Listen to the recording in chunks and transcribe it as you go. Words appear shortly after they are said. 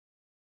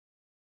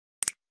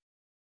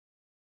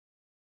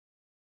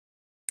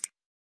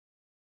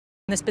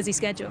this busy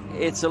schedule?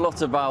 It's a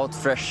lot about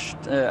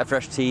a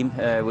fresh team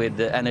with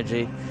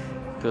energy,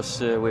 because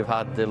we've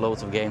had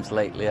loads of games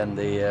lately, and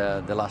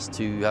the last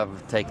two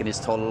have taken its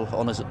toll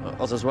on us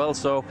as well.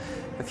 So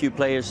a few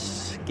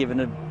players given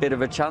a bit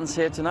of a chance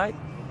here tonight.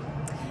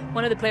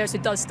 One of the players who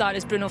does start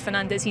is Bruno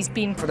Fernandes. He's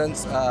been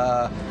confidence.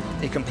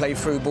 He can play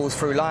through balls,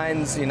 through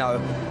lines. You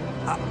know,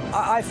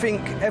 I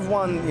think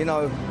everyone, you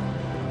know,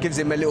 gives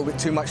him a little bit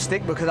too much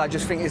stick, because I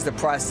just think it's the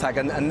price tag,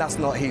 and that's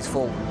not his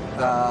fault.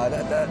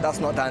 That's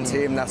not down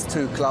to him. That's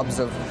two clubs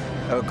have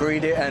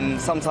agreed it, and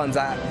sometimes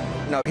that,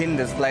 you know,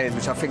 hinders players,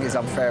 which I think is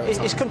unfair.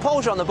 His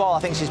composure on the ball, I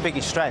think, is his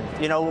biggest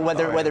strength. You know,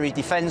 whether he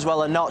defends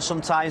well or not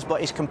sometimes, but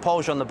his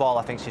composure on the ball,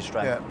 I think, is his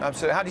strength. Yeah,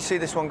 absolutely. How do you see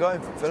this one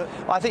going, Philip?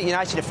 Well, I think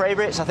United are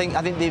favourites. I think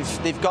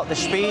they've got the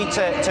speed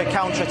to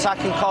counter-attack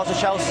and cause the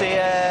Chelsea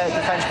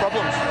defence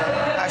problems.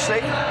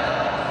 Ashley?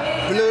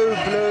 Blue,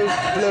 blue,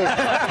 blue.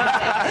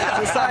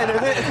 It's a sign,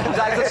 isn't it? Is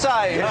that the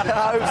sign?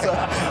 I hope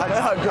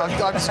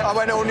so. I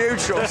went all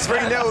neutral.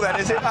 3-0 then,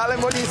 is it?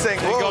 Alan, what do you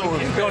think?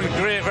 You've gone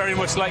grey, very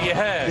much like your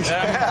hair.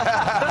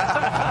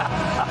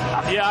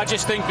 Yeah, I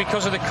just think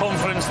because of the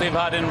confidence they've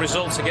had in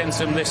results against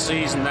them this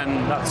season,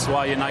 then that's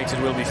why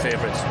United will be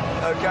favourites.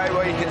 OK,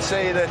 well, you can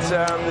see that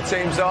the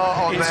teams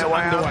are on their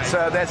way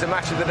out. There's a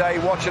match of the day.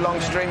 Watch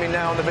along streaming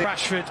now on the...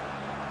 Rashford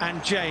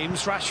and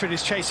James. Rashford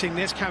is chasing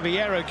this.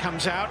 Caballero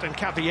comes out, and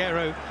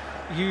Caballero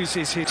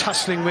uses his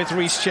tussling with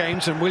Reece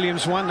James, and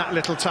Williams won that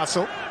little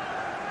tussle.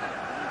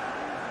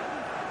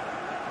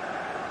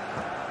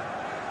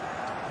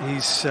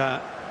 He's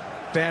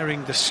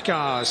bearing the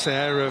scars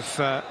there of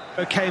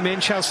came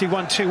in. Chelsea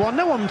won 2-1.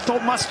 No one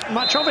thought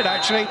much of it,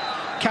 actually.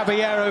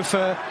 Caballero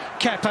for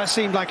Kepa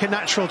seemed like a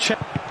natural check.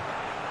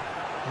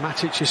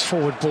 Matic's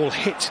forward ball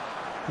hit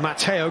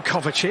Mateo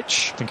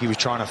Kovacic. I think he was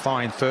trying to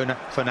find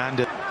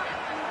Fernandes.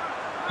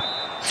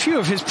 Few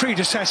of his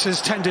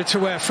predecessors tended to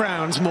wear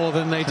frowns more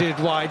than they did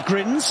wide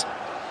grins.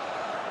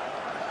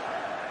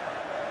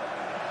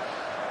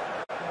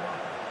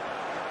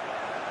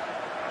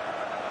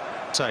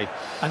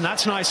 And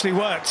that's nicely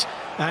worked.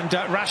 And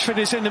Rashford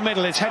is in the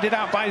middle. It's headed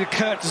out by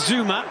Kurt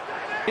Zouma.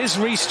 Is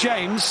Reece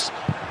James.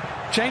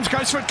 James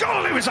goes for a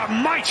goal. It was a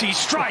mighty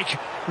strike.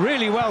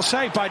 Really well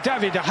saved by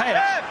David De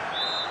Gea.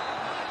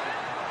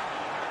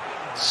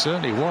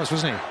 Certainly was,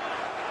 wasn't he?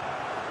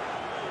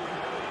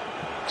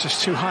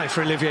 Just too high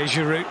for Olivier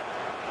Giroud.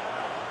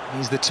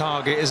 He's the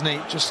target, isn't he?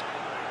 Just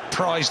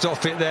prized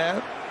off it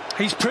there.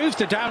 He's proved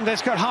the down.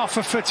 There's got half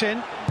a foot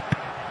in.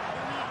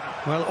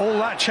 Well, all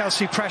that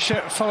Chelsea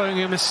pressure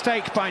following a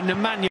mistake by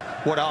Nemanja.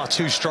 What are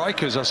two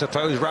strikers, I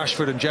suppose,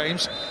 Rashford and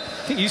James. I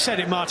think you said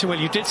it, Martin. Well,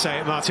 you did say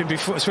it, Martin,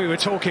 before as we were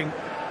talking.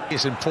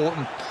 It's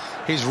important,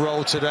 his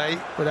role today,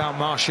 without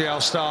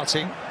Martial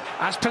starting.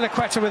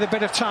 Azpilicueta with a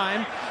bit of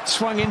time.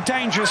 Swung in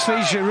dangerously.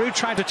 Giroud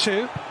tried a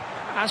two.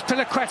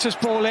 Azpilicueta's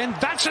ball in.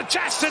 That's a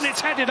test, and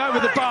it's headed over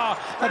the bar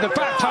at the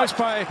back post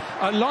by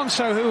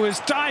Alonso, who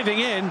was diving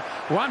in.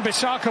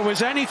 Wan-Bissaka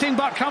was anything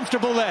but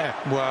comfortable there.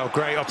 Well,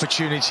 great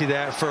opportunity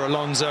there for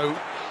Alonso.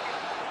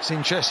 It's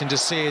interesting to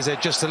see, is there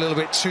just a little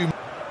bit too...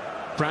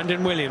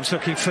 Brandon Williams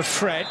looking for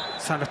Fred.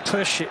 Is that a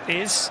push? It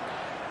is.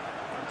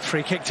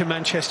 Free kick to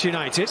Manchester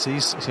United.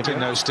 He's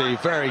didn't know,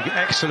 Steve. Very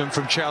excellent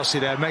from Chelsea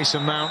there.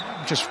 Mason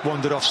Mount just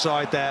wandered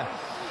offside there.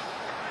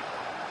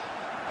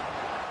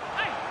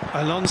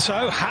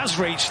 Alonso has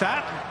reached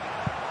that.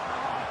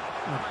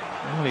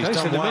 Well, he's goes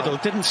done in the well. middle.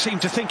 Didn't seem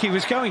to think he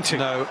was going to.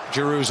 No,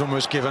 Giroud's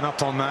almost given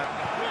up on that.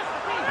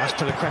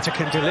 Azpilicueta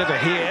can deliver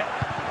here.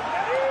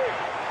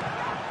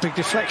 Big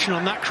deflection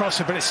on that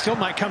crosser, but it still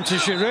might come to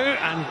Giroud,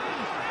 and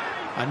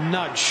a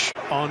nudge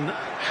on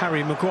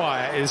Harry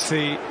Maguire is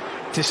the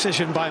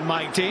decision by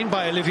Mike Dean,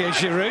 by Olivier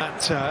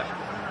Giroud. That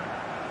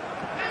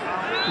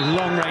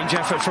long-range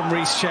effort from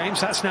Reece James.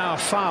 That's now a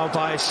foul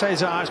by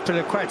CheIsea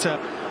Azpilicueta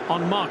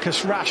on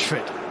Marcus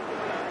Rashford.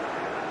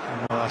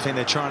 Well, I think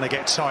they're trying to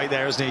get tight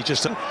there, isn't he?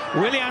 Just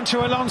Willian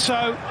to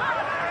Alonso.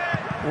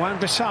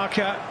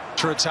 Wan-Bissaka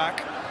to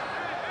attack.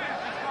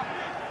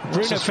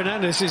 Bruno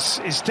Fernandes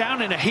is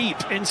down in a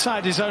heap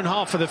inside his own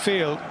half of the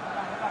field.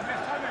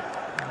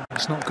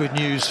 It's not good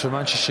news for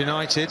Manchester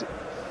United.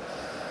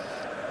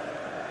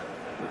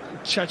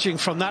 Judging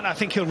from that, I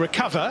think he'll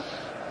recover.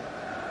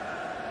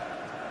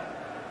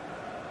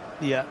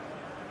 Yeah.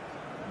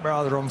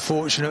 Rather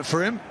unfortunate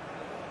for him.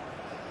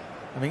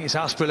 I think it's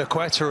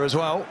Azpilicueta as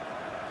well.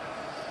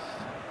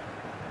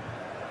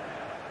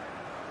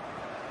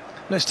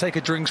 Let's take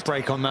a drinks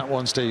break on that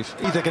one, Steve.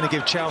 Either going to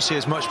give Chelsea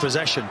as much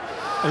possession.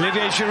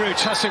 Olivier Giroud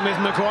tussling with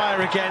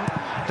Maguire again.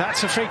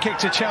 That's a free kick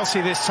to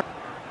Chelsea this time.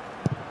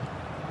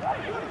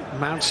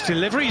 Mount's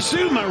delivery.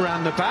 Zouma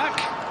around the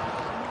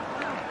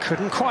back.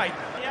 Couldn't quite.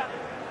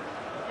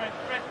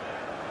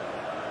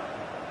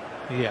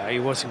 Yeah, he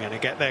wasn't going to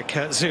get there,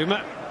 Kurt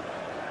Zouma.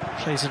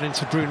 Plays it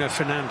into Bruno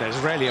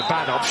Fernandes. Really a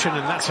bad option,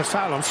 and that's a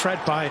foul on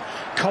Fred by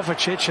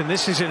Kovacic, and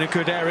this is in a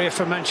good area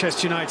for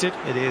Manchester United.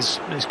 It is.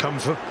 It's come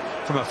from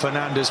a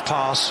Fernandes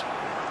pass.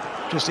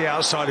 Just the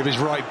outside of his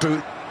right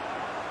boot.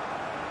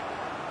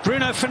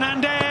 Bruno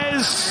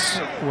Fernandes.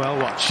 Well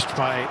watched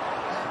by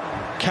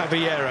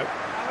Caballero.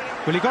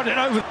 Well, he got it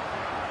over.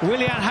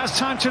 Willian has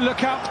time to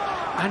look up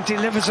and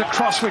delivers a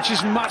cross which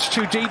is much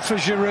too deep for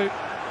Giroud.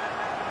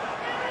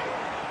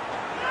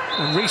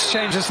 And Reece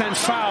James has then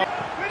fouled.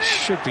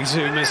 Should be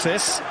Zuma's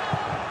this.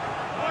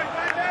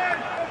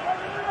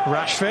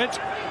 Rashford.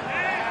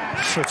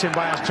 Foot in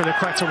by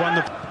Azpilicueta, won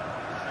the...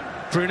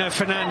 Bruno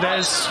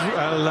Fernandes,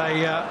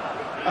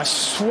 a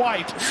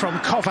swipe from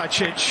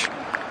Kovacic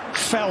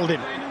felled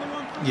him.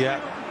 Yeah,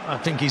 I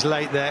think he's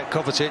late there,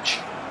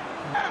 Kovacic.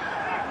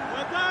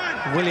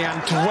 Willian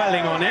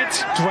dwelling on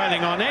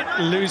it,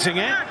 losing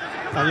it.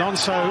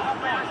 Alonso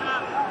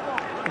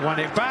won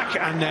it back,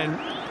 and then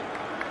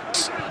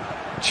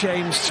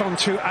James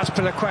onto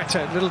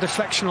Azpilicueta. Little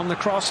deflection on the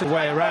cross,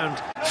 way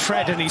around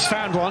Fred, and he's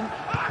found one.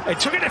 It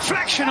took a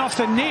deflection off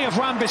the knee of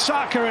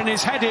Wan-Bissaka and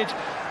is headed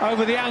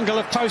over the angle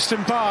of post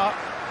and bar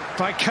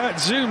by Kurt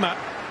Zouma,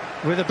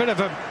 with a bit of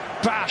a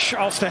bash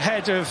off the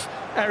head of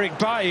Eric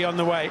Bailly on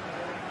the way.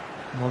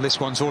 Well, this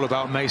one's all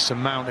about Mason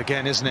Mount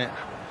again, isn't it?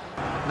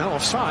 No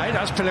offside.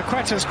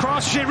 Azpilicueta's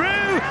cross,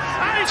 Giroud,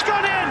 and it's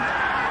gone in!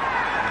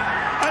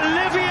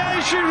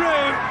 Olivier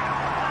Giroud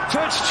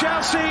puts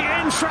Chelsea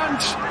in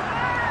front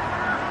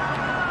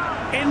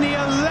in the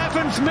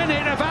 11th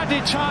minute of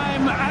added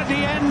time at the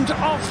end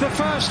of the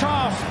first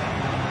half.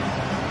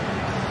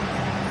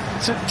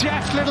 It's a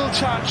deft little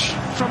touch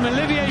from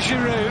Olivier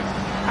Giroud,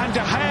 and De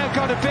Gea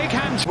got a big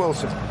hand.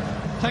 Wilson.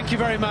 Thank you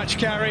very much,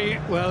 Gary.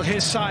 Well,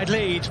 his side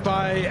lead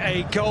by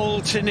a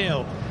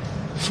 0-0.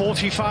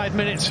 45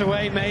 minutes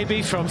away,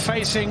 maybe, from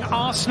facing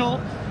Arsenal.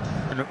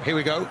 And here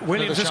we go.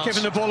 Williams has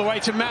given the ball away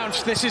to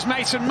Mount. This is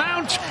Mason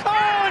Mount.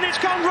 Oh, and it's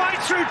gone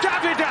right through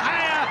David De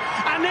Gea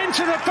and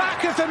into the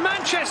back of the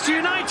Manchester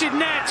United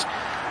net.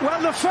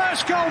 Well, the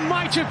first goal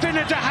might have been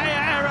a De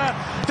Gea error.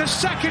 The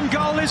second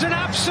goal is an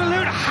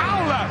absolute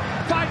howler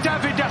by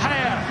David De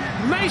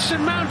Gea.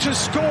 Mason Mount has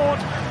scored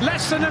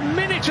less than a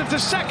minute of the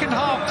second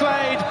half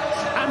played,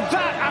 and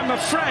that, I'm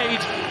afraid,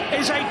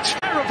 is a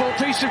terrible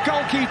piece of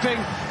goalkeeping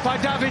by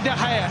David De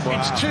Gea. Wow.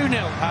 It's 2-0.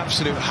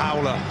 Absolute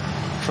howler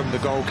from the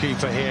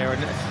goalkeeper here,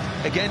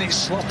 and again it's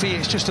sloppy.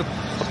 It's just a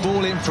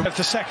ball in from... Of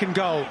the second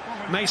goal,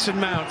 Mason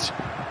Mount.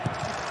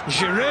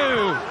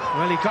 Giroud,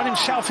 well, he got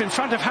himself in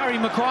front of Harry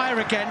Maguire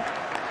again.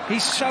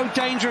 He's so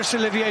dangerous,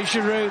 Olivier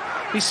Giroud.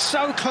 He's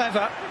so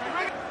clever.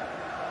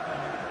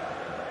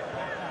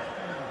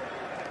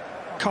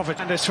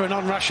 Kovacic to an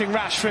on-rushing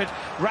Rashford.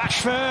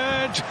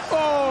 Rashford!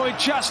 Oh, it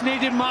just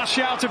needed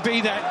Martial to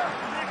be there.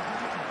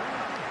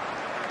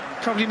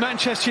 Probably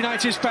Manchester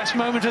United's best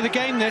moment of the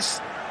game,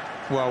 this.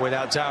 Well,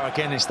 without doubt,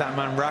 again, it's that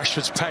man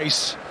Rashford's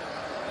pace.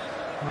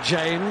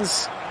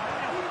 James.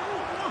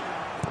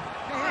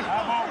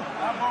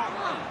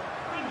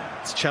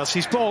 It's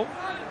Chelsea's ball.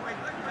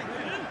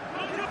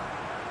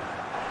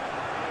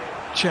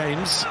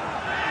 James.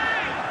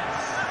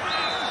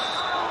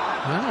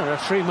 Well,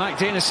 referee Mike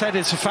Dean has said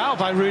it's a foul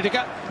by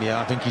Rudiger. Yeah,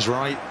 I think he's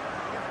right.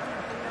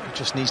 He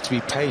just needs to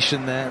be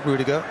patient there,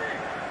 Rudiger.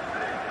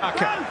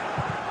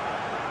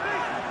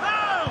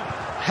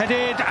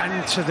 Headed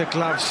and to the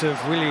gloves of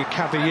Willy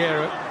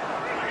Caballero,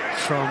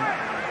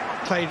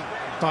 played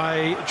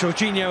by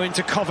Jorginho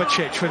into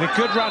Kovacic, with a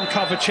good run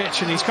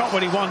Kovacic, and he's got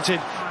what he wanted.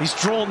 He's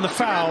drawn the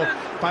foul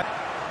by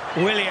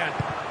Willian.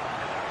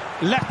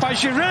 Left by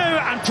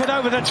Giroud and put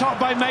over the top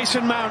by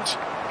Mason Mount.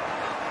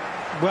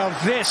 Well,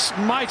 this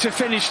might have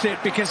finished it,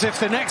 because if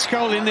the next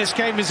goal in this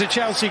game is a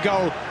Chelsea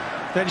goal,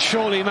 then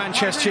surely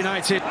Manchester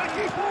United.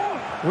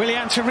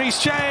 Willian to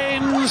Reece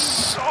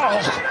James.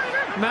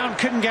 Oh, Mount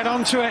couldn't get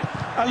onto it.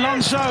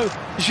 Alonso,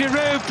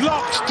 Giroud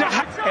blocked.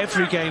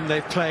 Every game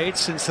they've played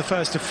since the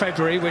 1st of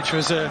February, which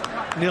was a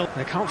 0.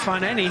 They can't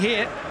find any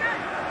here.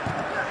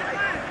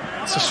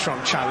 It's a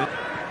strong challenge.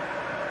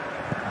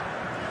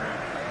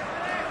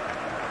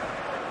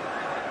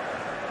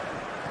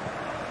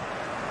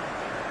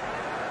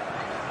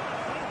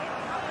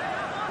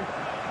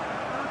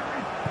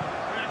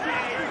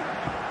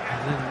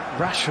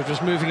 Rashford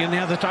was moving in the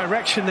other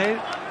direction. They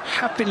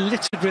have been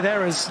littered with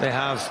errors. They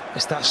have.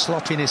 It's that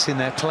sloppiness in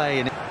their play.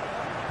 And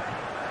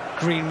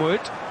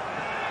Greenwood.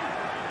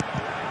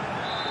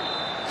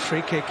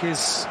 Free kick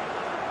is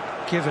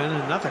given.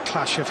 Another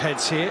clash of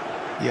heads here.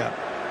 Yeah.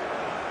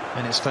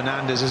 And it's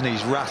Fernandes, isn't he?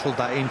 He's rattled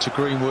that into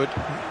Greenwood.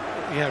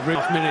 Yeah,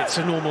 5 minutes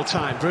of normal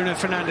time. Bruno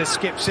Fernandes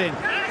skips in.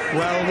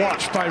 Well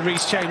watched by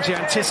Reece James. He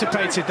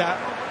anticipated that,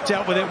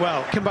 dealt with it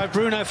well. Come by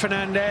Bruno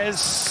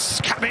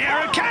Fernandes.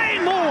 Caballero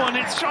came more, and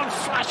it's gone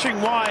flashing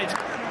wide.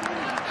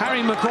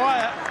 Harry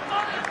Maguire.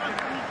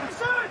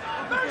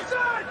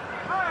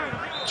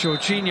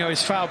 Jorginho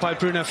is fouled by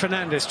Bruno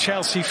Fernandes.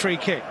 Chelsea free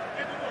kick.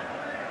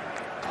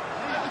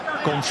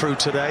 Gone through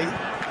today.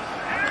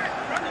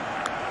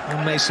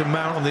 And Mason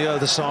Mount on the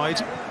other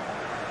side.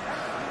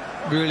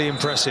 Really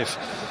impressive.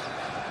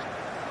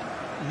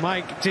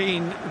 Mike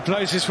Dean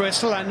blows his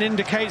whistle and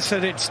indicates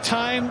that it's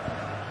time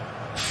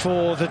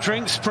for the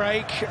drinks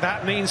break.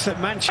 That means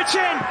that Manchester... It's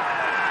in!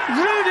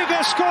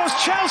 Rudiger scores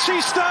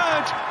Chelsea's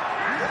third!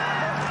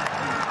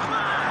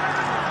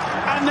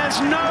 And there's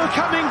no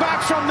coming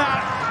back from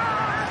that.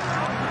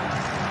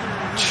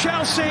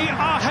 Chelsea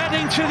are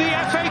heading to the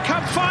FA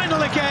Cup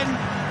final again,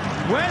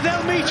 where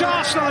they'll meet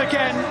Arsenal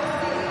again.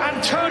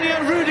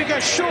 Antonio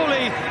Rudiger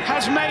surely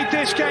has made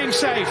this game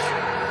safe.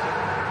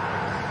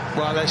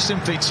 Well, they're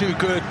simply too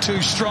good,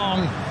 too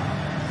strong.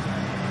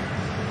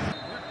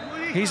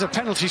 He's a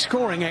penalty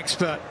scoring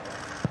expert.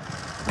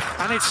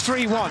 And it's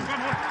 3-1.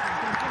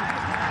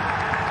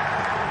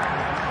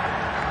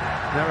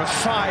 There are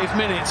 5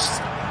 minutes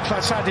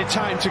plus added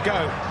time to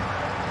go.